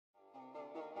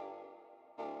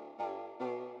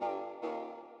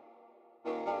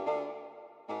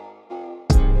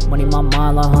Money my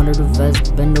mind like 100 of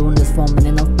vest. Been doing this for a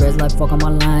minute, no threats. Like fuck on my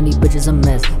line, these bitches a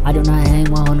mess. I do not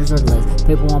hang with hundreds or less.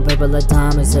 Paper on paper, let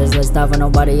time it says. Let's stop for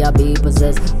nobody, I be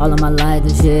possessed. All of my life,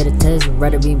 this shit a test.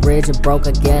 Rather be rich or broke,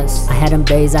 I guess. I had them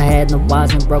days, I had no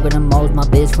watch and broke it the most. My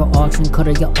bitch for auction, cut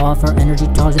her your off, her energy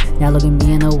toxic. Now look at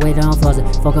me in the way that I'm flossing.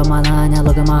 Fuck up my line, now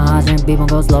look at my hydrant. Beep on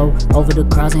goes low, over the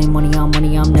crossing. Money,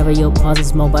 I'm never your posit.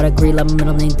 Smoke by the green, like my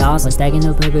middle name Dawson. Stacking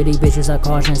the paper, these bitches I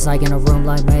caution. Psych in a room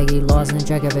like Maggie, lost and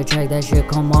check every check. That shit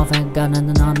come off and got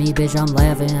nothing on me, bitch, I'm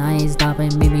laughing. I ain't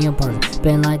stopping, meet me in person.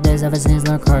 Been like this ever since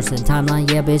learned cursing. Timeline,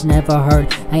 yeah, bitch, never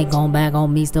heard. Ain't going back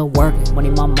on me, still working. Money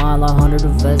my mind like 100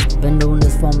 of vest. Been doing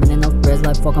this for a minute, no threats.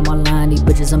 Like fuck on my line, these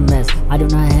bitches a mess. I do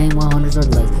not hang with hundreds or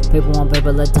less. Paper on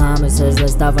paper, let time it says.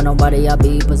 Let's stop for nobody, I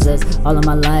be possessed. All of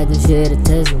my life, this shit a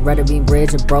test. Rather be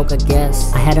rich or broke, I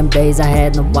guess. I had them days, I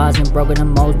had no watch and broke it the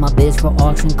most. My bitch for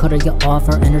auction, cut her your off,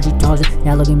 her energy toxic.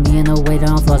 Now look at me in the way that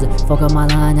I'm flossing. Fuck up my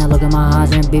line, now look at my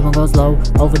hydrant. Beep on goes low,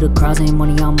 over the crossing.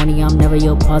 Money, I'm never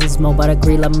your posit. Smoke by the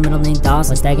green, like my middle name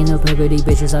Dawson. Stacking the paper, these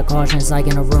bitches I caution. Psych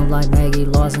in a room like Maggie,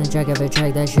 lost and check every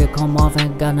check. That shit come off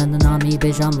and got nothing on me,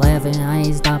 bitch, I'm laughing. I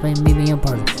ain't stopping, meet me in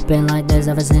person. Been like this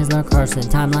ever since learned cursing.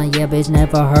 Timeline, yeah, bitch,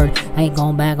 never heard. Ain't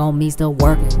going back on me, still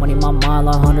working. Money my mind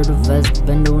like 100 of vest.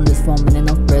 Been doing this for a minute,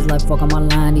 no threats. Like fuck on my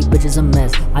line, these bitches a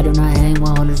mess. I do not hang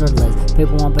with hundreds or less.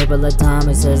 Paper on paper, let time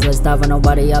it says. Let's stop for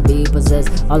nobody, I be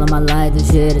possessed. All of my life,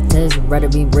 this shit a test. Rather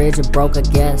be rich or broke, I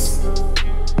guess.